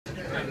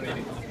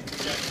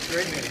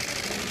Great meeting.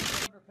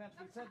 Governor Pence,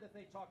 we said that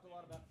they talked a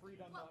lot about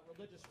freedom,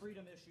 religious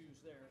freedom issues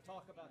there.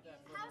 Talk about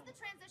that for a How's moment. the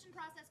transition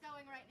process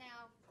going right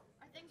now?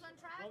 Are things on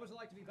track? What was it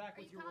like to be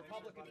back with your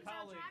Republican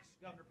colleagues,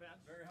 Governor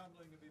Pence? Very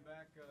humbling to be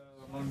back.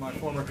 Among my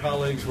former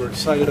colleagues, we're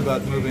excited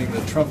about moving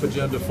the Trump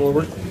agenda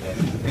forward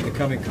in the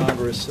coming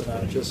Congress.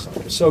 Just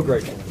so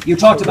grateful. You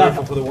talked about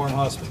grateful for the warm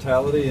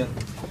hospitality and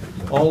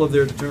all of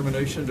their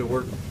determination to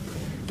work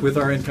with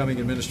our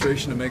incoming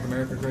administration to make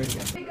America great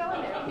again. Can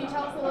you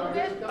tell us a little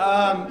bit?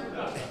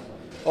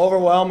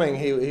 Overwhelming.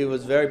 He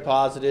was very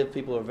positive.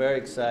 People are very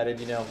excited.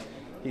 You know,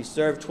 he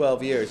served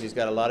 12 years. He's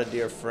got a lot of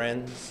dear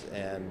friends,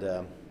 and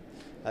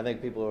I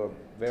think people are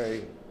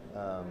very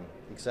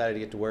excited to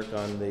get to work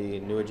on the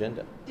new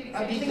agenda. Did he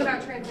say anything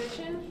about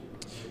transition?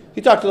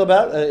 He talked a little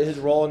about his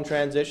role in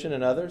transition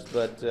and others,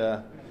 but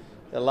a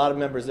lot of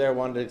members there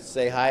wanted to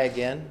say hi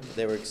again.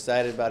 They were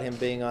excited about him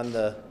being on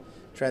the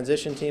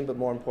transition team, but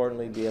more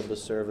importantly, be able to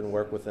serve and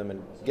work with them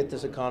and get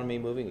this economy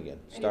moving again.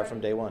 Start from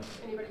day one.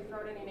 Anybody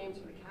thrown any names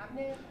for the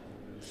cabinet?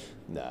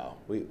 No,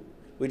 we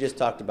just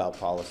talked about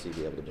policy to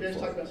be able to move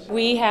forward.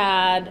 We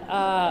had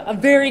a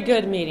very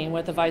good meeting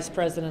with the Vice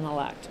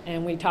President-elect,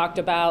 and we talked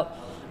about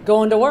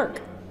going to work.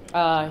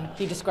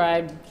 He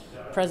described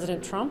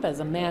President Trump as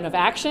a man of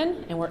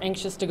action, and we're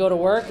anxious to go to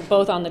work,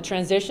 both on the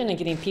transition and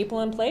getting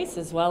people in place,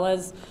 as well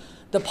as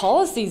the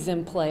policies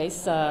in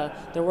place. They're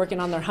working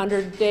on their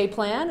 100-day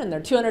plan and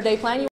their 200-day plan.